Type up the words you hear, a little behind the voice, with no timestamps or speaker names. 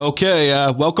Okay,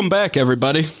 welcome back,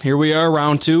 everybody. Here we are,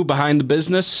 round two, Behind the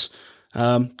Business.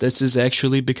 This is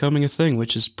actually becoming a thing,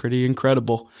 which is pretty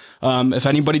incredible. If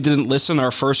anybody didn't listen, our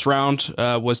first round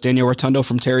was Danielle Rotundo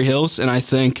from Terry Hills, and I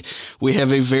think we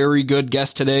have a very good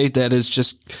guest today that is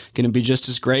just going to be just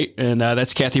as great, and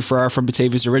that's Kathy Farrar from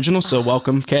Batavia's Original. So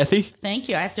welcome, Kathy. Thank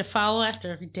you. I have to follow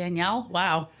after Danielle.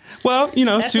 Wow. Well, you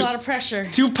know, that's a lot of pressure.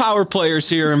 Two power players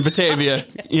here in Batavia.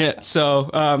 Yeah. So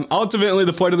ultimately,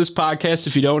 the point of this podcast,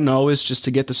 if you don't know, is just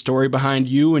to get the story behind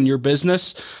you and your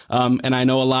business. And I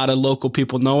know a lot of local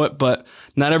people know it, but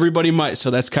not everybody might. So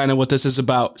that's kind of what this is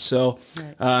about. So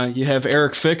you have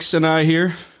Eric Fix and I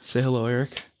here. Say hello,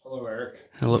 Eric. Hello, Eric.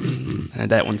 Hello.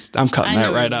 That one's, I'm cutting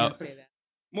that right out.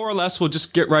 More or less, we'll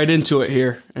just get right into it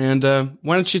here. And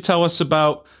why don't you tell us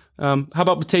about how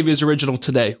about Batavia's Original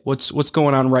today? What's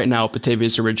going on right now at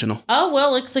Batavia's Original? Oh,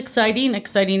 well, it's exciting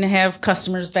to have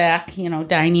customers back,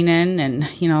 dining in. And,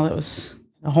 that was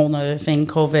a whole nother thing,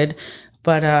 COVID.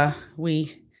 But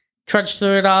we trudged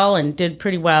through it all and did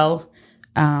pretty well.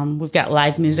 We've got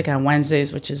live music on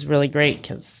Wednesdays, which is really great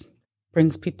because it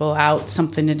brings people out,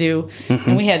 something to do. Mm-hmm.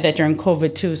 And we had that during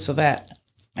COVID, too. So that,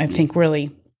 I think, really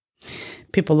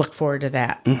people look forward to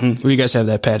that. Mm-hmm. Well, you guys have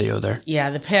that patio there. Yeah,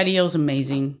 the patio's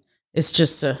amazing. It's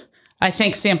just I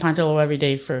thank Sam Pontillo every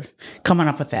day for coming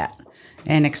up with that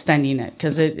and extending it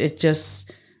because it's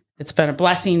been a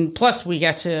blessing. Plus, we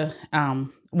got to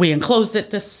we enclosed it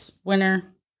this winter,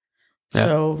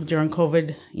 so during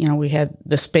COVID, we had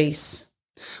the space.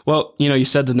 Well, you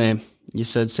said the name. You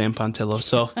said Sam Pontillo,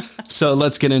 so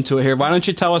let's get into it here. Why don't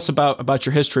you tell us about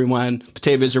your history when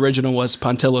Batavia's Original was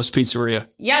Pontillo's Pizzeria?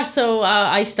 Yeah, so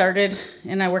I started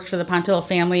and I worked for the Pontillo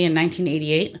family in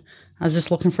 1988. I was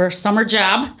just looking for a summer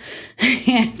job,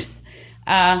 and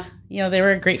they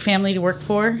were a great family to work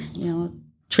for.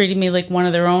 Treated me like one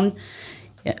of their own.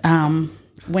 So I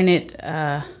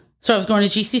was going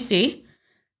to GCC,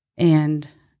 and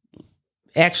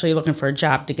actually looking for a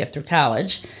job to get through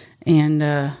college, and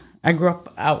I grew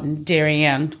up out in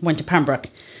Darien, went to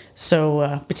Pembroke,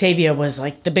 so Batavia was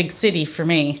like the big city for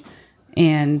me,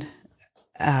 and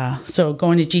so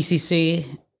going to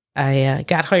GCC, I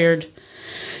got hired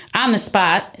on the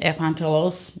spot at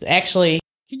Pontillo's. Actually,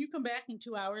 can you come back in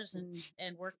 2 hours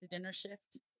and work the dinner shift?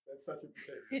 That's such a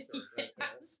potato story. Right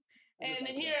Yes. And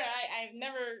here, I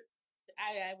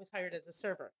was hired as a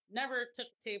server. Never took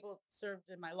a table served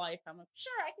in my life. I'm like,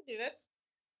 sure, I could do this.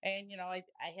 And,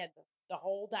 I had the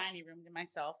whole dining room to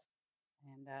myself.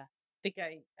 And I think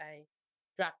I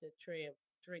dropped a tray of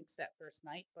drinks that first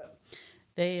night, but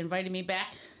they invited me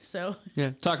back. So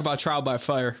yeah, talk about trial by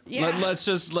fire. Yeah. Let's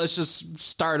just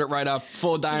start it right up.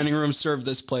 Full dining room, serve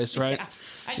this place, right? Yeah.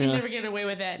 I can never get away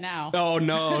with that now. Oh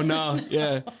no,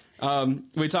 yeah.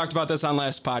 We talked about this on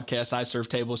last podcast. I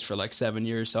served tables for like 7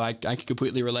 years, so I can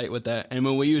completely relate with that. And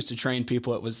when we used to train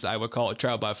people, I would call it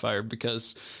trial by fire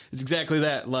because it's exactly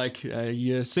that. Like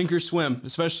you sink or swim,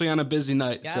 especially on a busy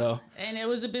night. Yep. So and it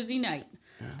was a busy night,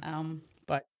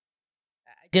 but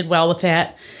I did well with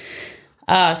that.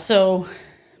 So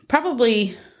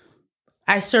probably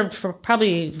I served for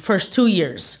probably the first 2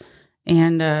 years,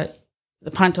 and the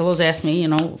Pontillos asked me,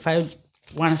 if I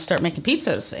want to start making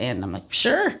pizzas, and I'm like,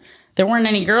 sure. There weren't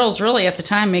any girls really at the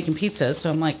time making pizzas, so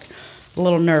I'm like a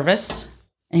little nervous,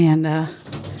 and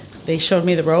they showed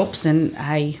me the ropes, and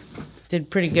I did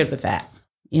pretty good with that,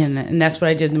 and that's what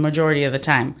I did the majority of the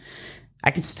time.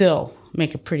 I could still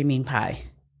make a pretty mean pie,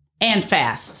 and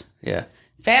fast. Yeah.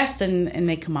 Fast, and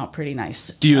they come out pretty nice.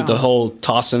 Do you the whole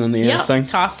tossing in the air thing?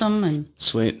 Toss them. And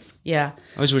sweet. Yeah.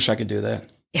 I always wish I could do that.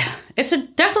 Yeah. It's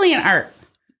definitely an art.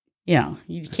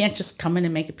 You can't just come in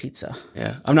and make a pizza.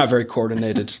 Yeah. I'm not very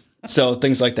coordinated. So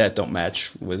things like that don't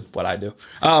match with what I do.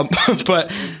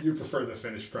 But you prefer the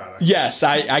finished product. Yes,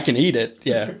 I can eat it.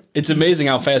 Yeah. It's amazing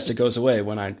how fast it goes away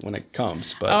when it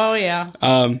comes. But oh, yeah.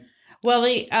 Well,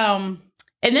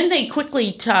 and then they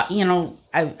quickly taught,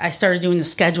 I started doing the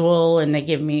schedule, and they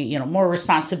gave me, more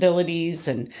responsibilities,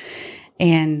 and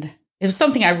it was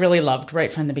something I really loved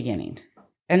right from the beginning.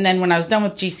 And then when I was done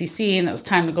with GCC and it was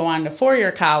time to go on to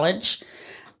 4-year college,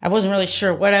 I wasn't really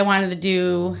sure what I wanted to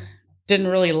do. Didn't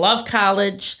really love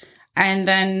college. And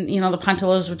then, the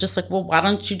Pontillos were just like, well, why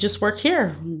don't you just work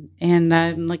here? And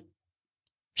I'm like,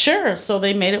 sure. So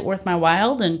they made it worth my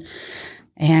while,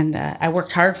 and I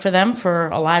worked hard for them for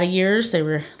a lot of years. They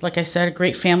were, like I said, a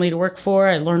great family to work for.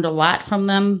 I learned a lot from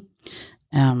them.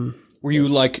 Were you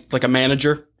like a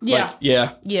manager? Yeah.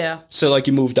 Yeah. So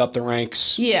you moved up the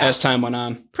ranks as time went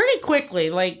on? Pretty quickly.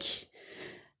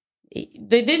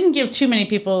 They didn't give too many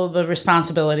people the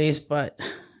responsibilities, but,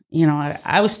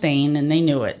 I was staying and they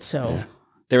knew it. So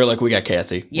They were like, we got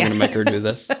Kathy. We're Yeah. going to make her do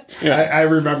this. I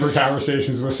remember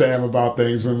conversations with Sam about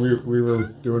things when we were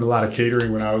doing a lot of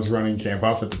catering when I was running Camp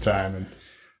Huff at the time. And,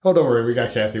 oh, don't worry, we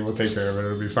got Kathy. We'll take care of it.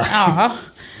 It'll be fine.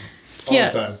 Oh, All yeah.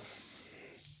 the time.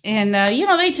 And,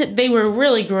 they were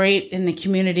really great in the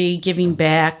community, giving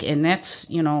back. And that's,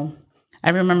 I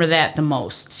remember that the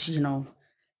most,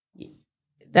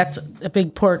 That's a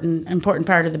big, important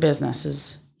part of the business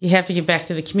is you have to give back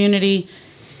to the community.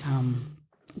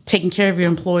 Taking care of your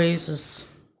employees is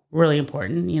really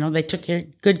important. They took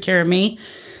good care of me.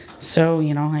 So,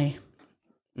 I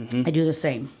do the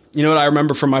same. You know what I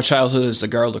remember from my childhood is the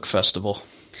Garlic Festival.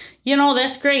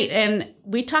 That's great. And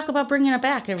we talk about bringing it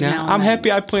back every now and I'm then.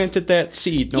 happy I planted that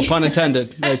seed, no pun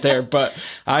intended, right there. But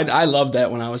I loved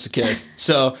that when I was a kid.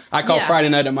 So I call Yeah. Friday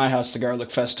night at my house the Garlic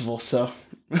Festival. So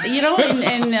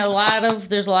And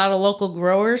there's a lot of local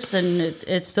growers, and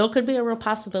it still could be a real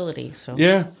possibility. So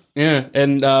yeah.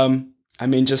 And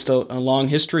just a long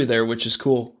history there, which is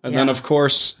cool. And then, Yeah. of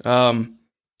course,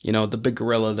 the big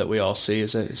gorilla that we all see,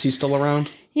 is he still around?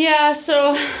 Yeah,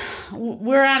 so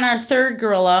we're on our third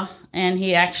gorilla, and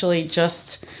he actually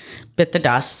just bit the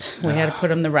dust. We had to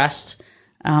put him to rest.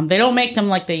 They don't make them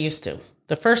like they used to.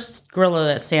 The first gorilla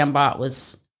that Sam bought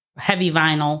was heavy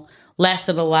vinyl,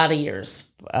 lasted a lot of years.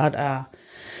 But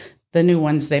the new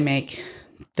ones they make,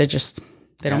 they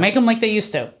don't make them like they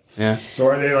used to. Yeah. So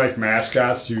are they like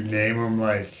mascots? Do you name them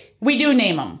like... We do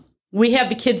name them. We have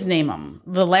the kids name them.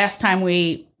 The last time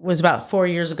was about 4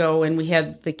 years ago, and we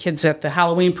had the kids at the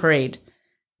Halloween parade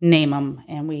name them,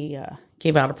 and we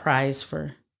gave out a prize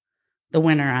for the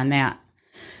winner on that.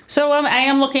 So I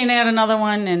am looking at another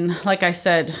one, and like I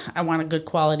said, I want a good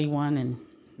quality one. And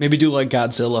Maybe do like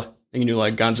Godzilla. You can do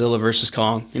like Godzilla versus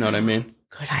Kong. You know what I mean?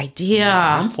 good idea.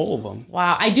 I'm full of them.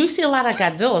 Wow, I do see a lot of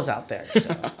Godzillas out there.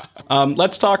 So.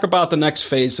 Let's talk about the next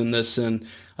phase in this. And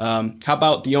how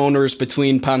about the owners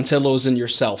between Pontillo's and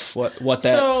yourself? What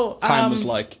that time was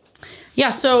like?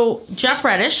 Yeah, so Jeff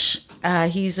Reddish,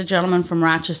 he's a gentleman from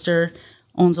Rochester,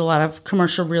 owns a lot of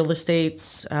commercial real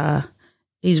estates.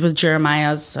 He's with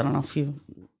Jeremiah's. I don't know if you've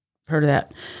heard of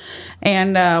that.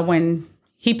 And when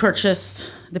he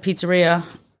purchased the pizzeria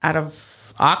out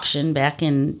of auction back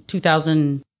in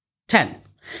 2010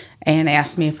 and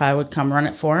asked me if I would come run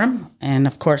it for him. And,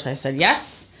 of course, I said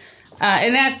yes.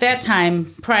 And at that time,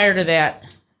 prior to that,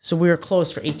 so we were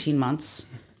closed for 18 months.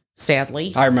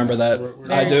 Sadly. I remember that.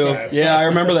 I do. sad. Yeah, I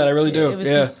remember that. I really do. It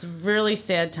was really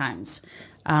sad times.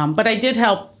 But I did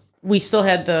help. We still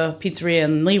had the pizzeria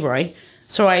in Leroy.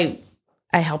 So I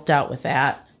helped out with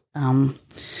that. And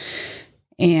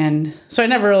so I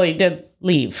never really did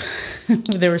leave.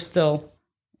 There was still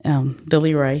the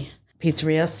Leroy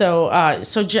pizzeria. So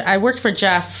I worked for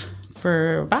Jeff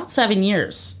for about 7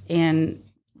 years and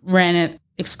ran it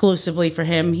exclusively for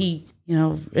him. He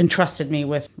entrusted me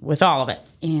with all of it.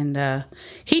 And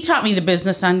he taught me the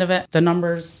business end of it, the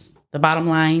numbers, the bottom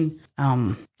line,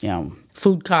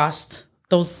 food cost,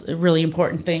 those really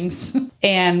important things.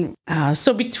 And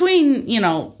so between,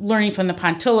 learning from the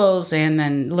Pontillos and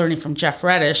then learning from Jeff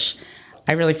Reddish,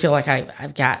 I really feel like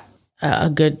I've got a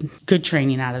good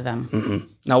training out of them. Mm-hmm.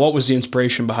 Now, what was the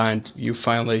inspiration behind you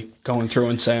finally going through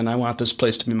and saying, I want this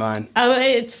place to be mine?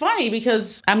 It's funny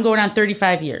because I'm going on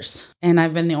 35 years and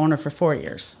I've been the owner for 4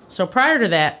 years. So prior to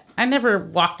that, I never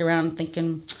walked around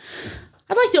thinking,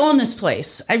 I'd like to own this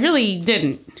place. I really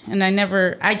didn't. And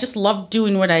I just loved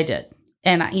doing what I did.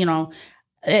 And,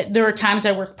 there were times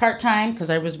I worked part-time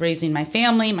because I was raising my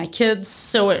family, my kids.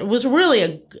 So it was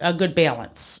really a good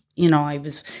balance. I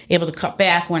was able to cut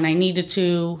back when I needed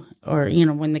to, or,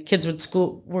 when the kids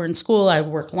were in school, I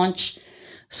would work lunch.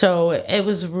 So it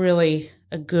was really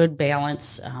a good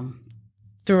balance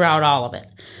throughout all of it.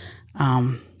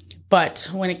 But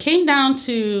when it came down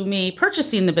to me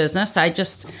purchasing the business, I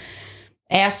just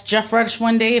asked Jeff Reddish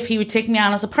one day if he would take me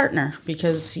on as a partner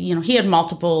because, he had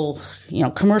multiple,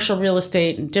 commercial real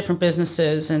estate and different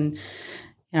businesses and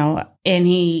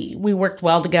we worked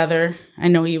well together. I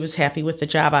know he was happy with the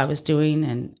job I was doing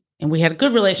and we had a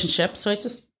good relationship. So I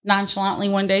just nonchalantly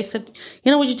one day said,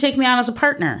 would you take me on as a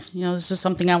partner? This is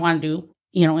something I want to do,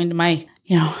 into my,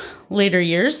 later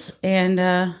years.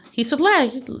 And he said,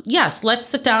 yes, let's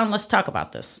sit down. Let's talk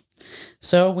about this.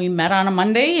 So we met on a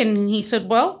Monday and he said,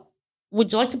 well, would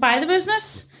you like to buy the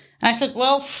business? And I said,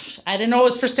 well, I didn't know it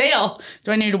was for sale.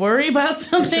 Do I need to worry about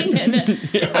something? And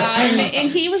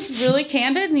he was really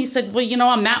candid. And he said, well,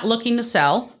 I'm not looking to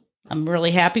sell. I'm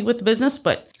really happy with the business,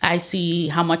 but I see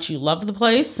how much you love the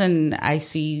place and I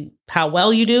see how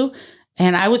well you do.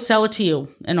 And I would sell it to you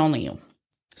and only you.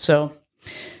 So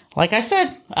like I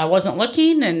said, I wasn't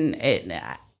looking and,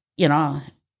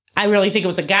 I I really think it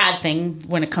was a God thing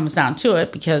when it comes down to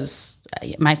it, because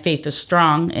my faith is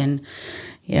strong, and,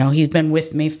 he's been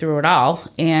with me through it all.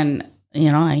 And,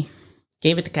 I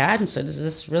gave it to God and said, is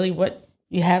this really what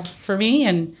you have for me?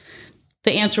 And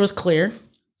the answer was clear.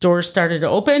 Doors started to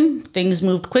open, things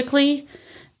moved quickly,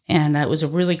 and it was a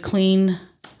really clean,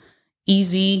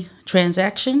 easy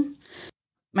transaction.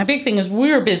 My big thing is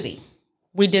we were busy.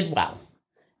 We did well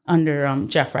under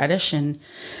Jeff Reddish. And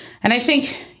I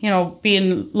think,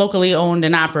 being locally owned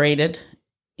and operated,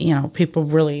 people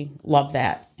really love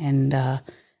that. And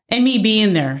me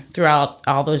being there throughout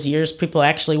all those years, people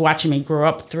actually watching me grow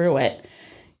up through it,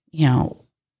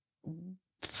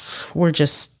 we're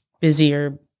just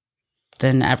busier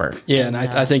than ever. Yeah, and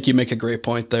I think you make a great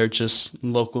point there, just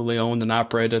locally owned and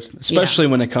operated, especially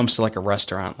when it comes to like a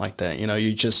restaurant like that.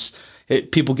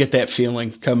 People get that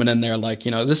feeling coming in there like,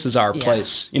 this is our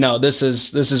place. This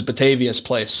is Batavia's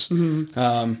place. Mm-hmm.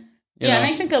 And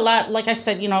I think a lot, like I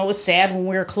said, it was sad when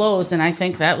we were closed, and I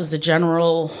think that was the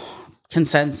general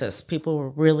consensus. People were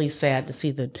really sad to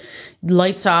see the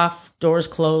lights off, doors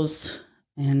closed,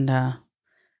 and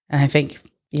I think,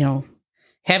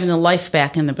 having the life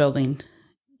back in the building,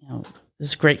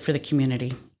 is great for the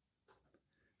community.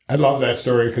 I love that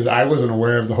story because I wasn't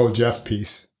aware of the whole Jeff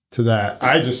piece to that.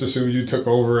 I just assumed you took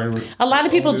over, and a lot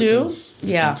of people do.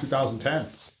 In 2010.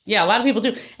 Yeah, a lot of people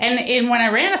do. And when I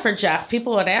ran it for Jeff,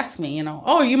 people would ask me,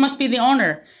 oh, you must be the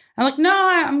owner. I'm like, no,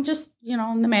 I'm just,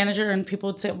 I'm the manager. And people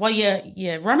would say, well,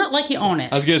 you run it like you own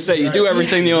it. I was going to say, you do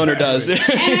everything the owner does. And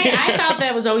I thought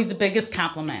that was always the biggest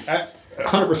compliment.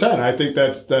 100%. I think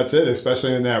that's it,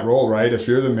 especially in that role, right? If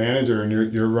you're the manager and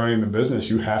you're running the business,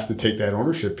 you have to take that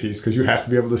ownership piece, because you have to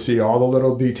be able to see all the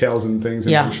little details and things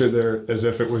and make sure they're as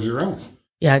if it was your own.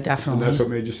 Yeah, definitely. And that's what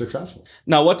made you successful.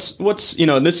 Now, what's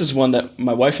and this is one that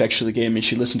my wife actually gave me.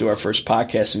 She listened to our first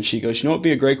podcast, and she goes, what would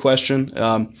be a great question?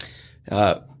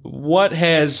 What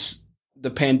has the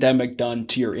pandemic done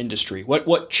to your industry?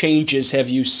 What changes have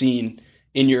you seen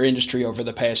in your industry over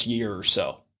the past year or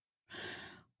so?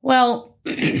 Well,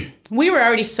 we were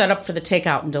already set up for the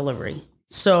takeout and delivery.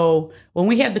 So when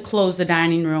we had to close the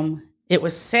dining room, it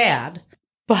was sad,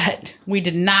 but we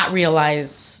did not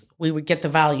realize we would get the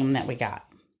volume that we got.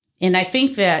 And I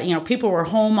think that, people were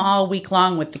home all week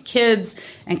long with the kids,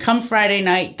 and come Friday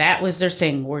night, that was their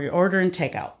thing. We're ordering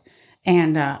takeout.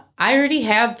 And I already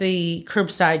had the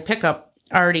curbside pickup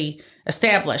already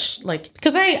established,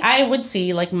 because I would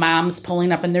see moms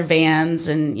pulling up in their vans,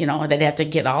 and, they'd have to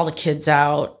get all the kids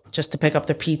out just to pick up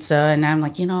their pizza. And I'm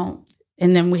like, and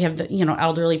then we have the,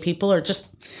 elderly people, or just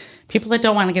people that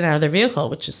don't want to get out of their vehicle,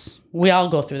 which is, we all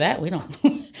go through that. We don't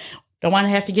want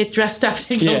to have to get dressed up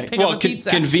to go pick up a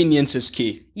pizza. Convenience is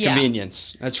key. Yeah.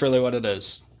 Convenience. That's really what it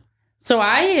is. So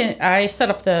I set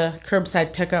up the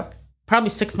curbside pickup probably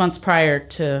 6 months prior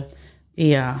to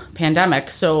the pandemic.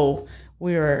 So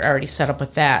we were already set up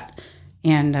with that.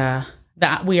 And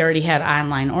that we already had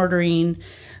online ordering.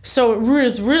 So it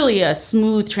was really a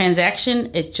smooth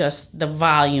transaction. The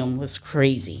volume was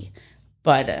crazy.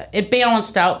 But it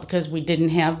balanced out because we didn't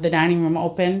have the dining room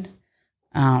open.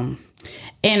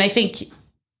 And I think,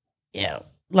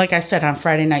 like I said, on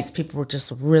Friday nights, people were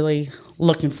just really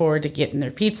looking forward to getting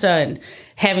their pizza and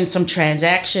having some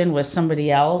transaction with somebody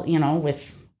else,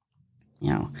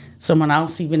 someone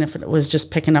else, even if it was just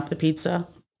picking up the pizza.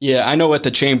 Yeah, I know at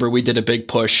the Chamber, we did a big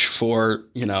push for,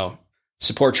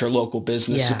 support your local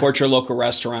business, support your local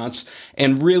restaurants.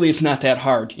 And really, it's not that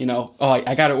hard,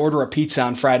 I got to order a pizza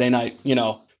on Friday night,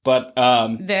 but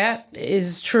that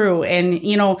is true. And,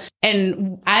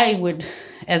 and I would,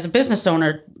 as a business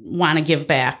owner, want to give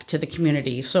back to the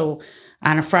community. So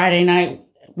on a Friday night,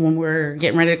 when we're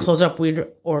getting ready to close up, we'd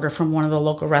order from one of the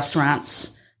local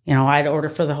restaurants. I'd order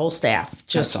for the whole staff.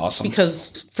 That's awesome.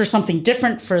 Because for something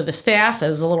different for the staff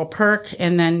as a little perk,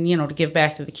 and then, to give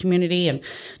back to the community, and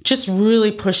just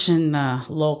really pushing the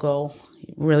local,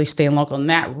 really staying local. And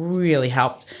that really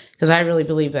helped, because I really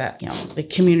believe that, the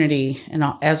community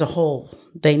as a whole,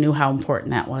 they knew how important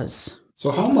that was. So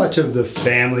how much of the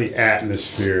family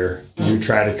atmosphere do you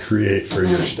try to create for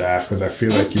your staff? Because I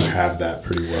feel like you have that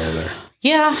pretty well there.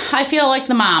 Yeah, I feel like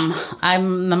the mom.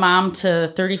 I'm the mom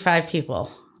to 35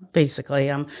 people. Basically,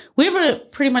 we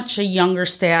have pretty much a younger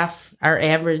staff. Our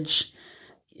average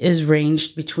is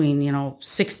ranged between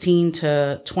 16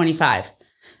 to 25,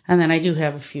 and then I do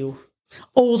have a few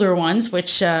older ones,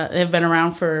 which have been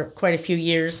around for quite a few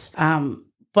years.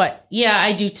 But yeah,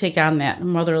 I do take on that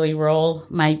motherly role.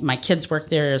 My kids work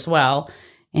there as well,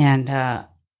 and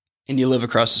you live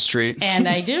across the street. And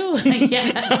I do,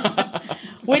 yes,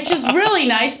 which is really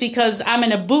nice because I'm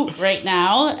in a boot right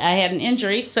now. I had an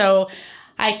injury, so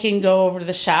I can go over to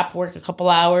the shop, work a couple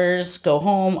hours, go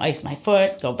home, ice my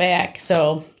foot, go back.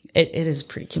 So it is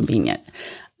pretty convenient.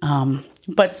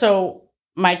 But so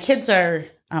my kids are,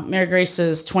 Mary Grace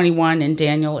is 21 and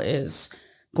Daniel is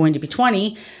going to be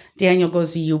 20. Daniel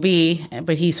goes to UB,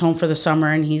 but he's home for the summer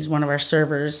and he's one of our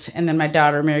servers. And then my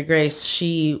daughter, Mary Grace,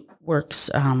 she works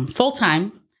full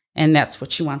time and that's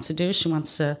what she wants to do. She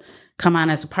wants to come on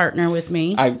as a partner with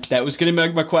me. That was going to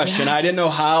be my question. I didn't know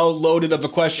how loaded of a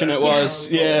question it was.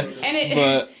 Yeah.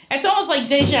 And it's almost like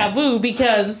deja vu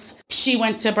because she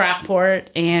went to Brockport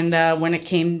and when it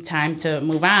came time to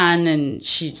move on and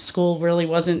school really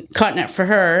wasn't cutting it for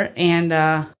her. And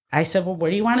I said, well, what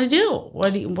do you want to do?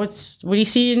 What do you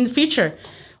see in the future?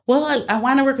 Well, I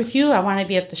want to work with you. I want to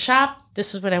be at the shop.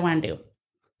 This is what I want to do.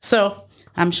 So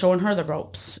I'm showing her the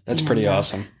ropes. That's pretty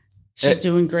awesome. She's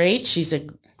doing great. She's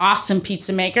an awesome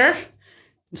pizza maker.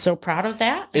 I'm so proud of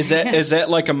that. Is that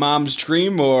like a mom's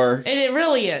dream or? It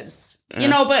really is.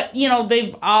 But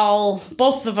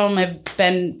both of them have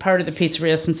been part of the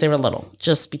pizzeria since they were little,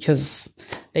 just because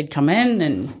they'd come in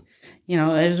and,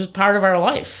 it was part of our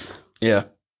life. Yeah.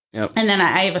 Yep. And then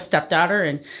I have a stepdaughter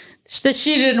and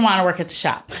she didn't want to work at the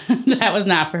shop. That was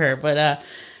not for her, but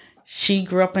she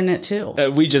grew up in it too.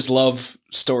 We just love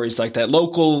stories like that.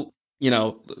 Local,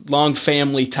 long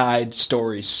family tied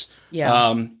stories.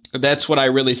 Yeah. That's what I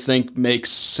really think makes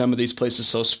some of these places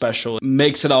so special. It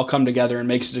makes it all come together and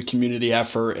makes it a community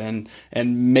effort and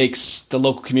makes the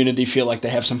local community feel like they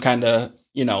have some kind of,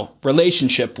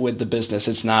 relationship with the business.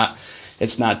 It's not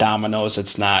Domino's.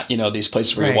 It's not, these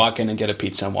places where you walk in and get a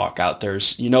pizza and walk out.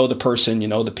 There's, the person,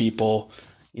 the people,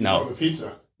 the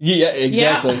pizza. Yeah,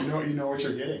 exactly. Yeah. You know what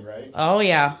you're getting, right? Oh,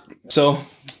 yeah. So,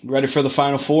 ready for the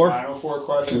final four? Final four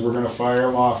questions. We're going to fire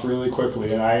them off really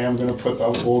quickly, and I am going to put the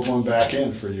old one back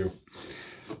in for you.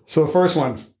 So, the first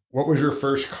one, what was your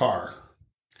first car?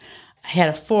 I had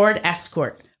a Ford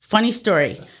Escort. Funny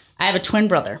story. I have a twin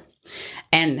brother,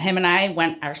 and him and I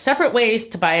went our separate ways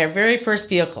to buy our very first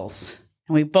vehicles,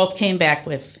 and we both came back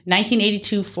with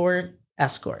 1982 Ford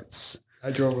Escorts.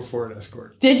 I drove a Ford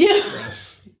Escort. Did you?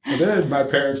 Yes. I did. My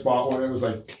parents bought one. It was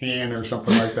like tan or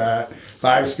something like that.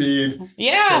 5-speed.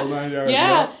 Yeah.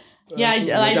 Yeah.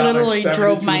 Yeah. I literally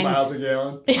drove mine. Miles a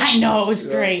gallon. I know. It was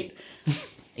great.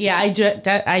 Yeah.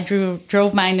 I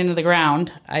drove mine into the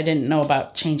ground. I didn't know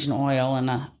about changing oil and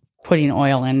putting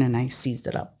oil in, and I seized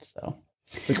it up. So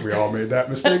I think we all made that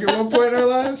mistake at one point in our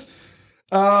lives.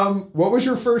 What was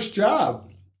your first job?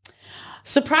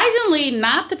 Surprisingly,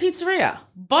 not the pizzeria,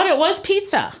 but it was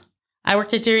pizza. I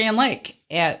worked at Darien Lake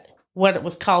at what it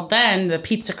was called then, the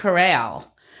Pizza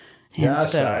Corral.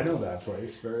 Yes, I know that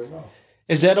place very well.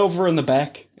 Is that over in the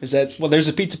back? There's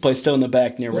a pizza place still in the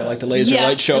back near where like the laser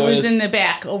light show is. It was in the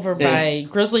back over by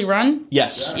Grizzly Run.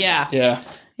 Yes. Yeah. Yeah.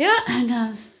 Yeah.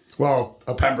 And well,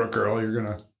 a Pembroke girl, you're going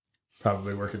to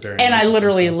probably work at Darien Lake. And I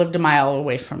literally lived a mile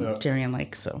away from Darien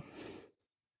Lake, so.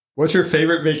 What's your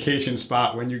favorite vacation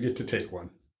spot when you get to take one?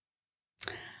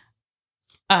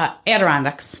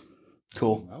 Adirondacks.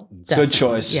 Cool. Definitely. Good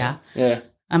choice. Yeah. Yeah.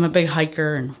 I'm a big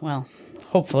hiker and,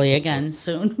 hopefully again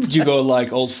soon. Did you go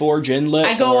like Old Forge, Inlet?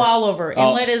 I go all over.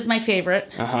 Inlet is my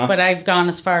favorite, but I've gone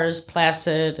as far as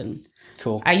Placid and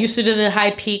cool. I used to do the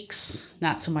High Peaks,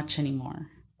 not so much anymore.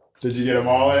 Did you get them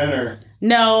all in or?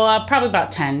 No, probably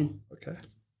about 10. Okay.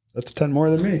 That's 10 more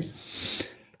than me.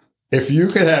 If you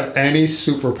could have any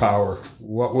superpower,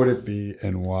 what would it be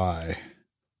and why?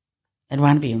 I'd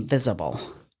want to be invisible.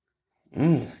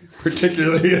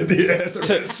 Particularly at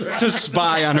the to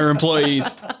spy on her employees.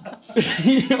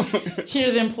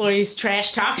 Hear the employees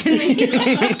trash talking me.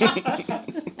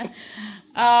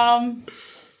 I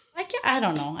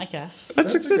don't know. I guess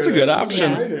that's a good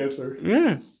option. That's a great answer.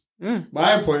 Yeah.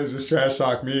 My employees just trash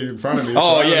talk me in front of me.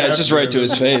 Oh, yeah, it's just right to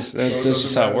his face. That's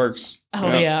just how it works.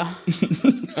 Oh, yeah.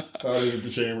 That's how it is at the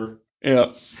chamber. Yeah.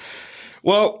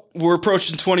 Well, we're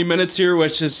approaching 20 minutes here,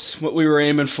 which is what we were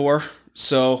aiming for.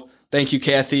 So thank you,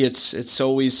 Kathy. It's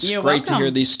always You're great welcome. to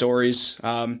hear these stories.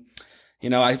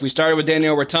 We started with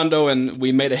Danielle Rotundo, and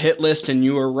we made a hit list, and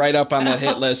you were right up on that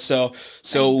hit list.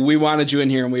 So we wanted you in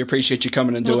here, and we appreciate you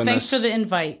coming and doing thanks this. for the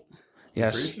invite.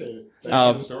 Yes. Appreciate it. Thanks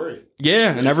for the story.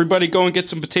 Yeah, and everybody go and get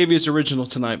some Batavia's Original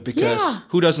tonight because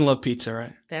who doesn't love pizza,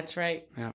 right? That's right. Yeah.